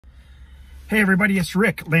Hey everybody, it's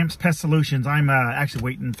Rick, Lamps Pest Solutions. I'm actually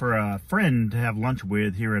waiting for a friend to have lunch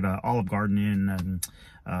with here at Olive Garden in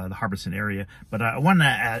the Harbison area. But I want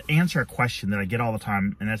to answer a question that I get all the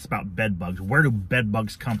time, and that's about bed bugs. Where do bed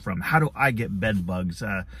bugs come from? How do I get bed bugs?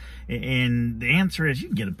 And the answer is you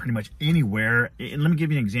can get them pretty much anywhere. And let me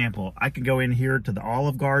give you an example. I can go in here to the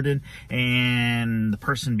Olive Garden, and the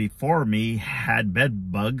person before me had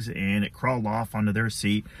bed bugs, and it crawled off onto their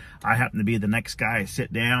seat. I happen to be the next guy. I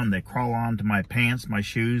sit down, they crawl onto my pants, my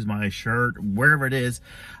shoes, my shirt, wherever it is,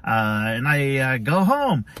 and I go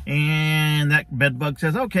home, and that bed bug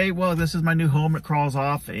says, okay, well, this is my new home. It crawls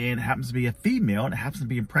off, and it happens to be a female, and it happens to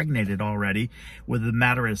be impregnated already. Within a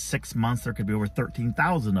matter of 6 months, there could be over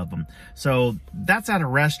 13,000 of them. So that's at a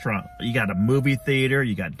restaurant. You got a movie theater,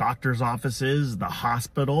 you got doctor's offices, the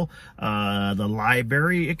hospital, the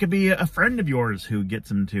library. It could be a friend of yours who gets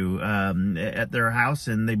them to at their house,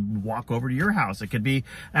 and they walk over to your house. It could be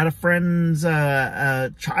at a friend's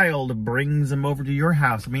child brings them over to your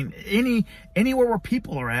house. I mean, anywhere where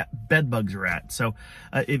people are at, bed bugs are at. So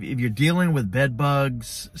if you're dealing with bed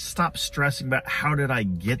bugs, stop stressing about how did I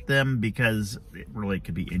get them, because it really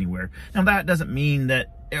could be anywhere. Now that doesn't mean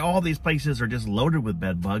that all these places are just loaded with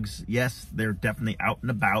bed bugs. Yes, they're definitely out and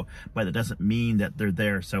about, but it doesn't mean that they're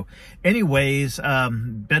there. So anyways,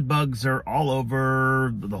 bed bugs are all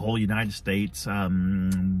over the whole United States.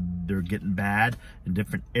 They're getting bad in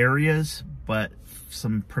different areas, but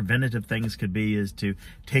some preventative things could be is to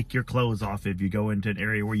take your clothes off if you go into an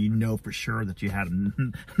area where you know for sure that you had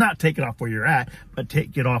them. Not take it off where you're at, but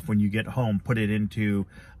take it off when you get home. Put it into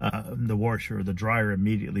the washer or the dryer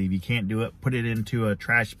immediately. If you can't do it, put it into a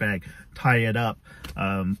trash bag, tie it up,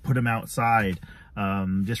 put them outside.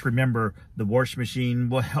 Just remember, the wash machine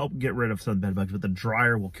will help get rid of some bed bugs, but the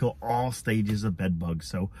dryer will kill all stages of bed bugs.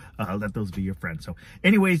 So let those be your friends. So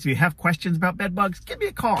anyways, if you have questions about bed bugs, give me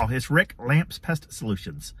a call. It's Rick, Lamps Pest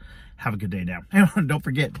Solutions. Have a good day now. And don't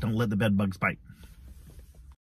forget, don't let the bed bugs bite.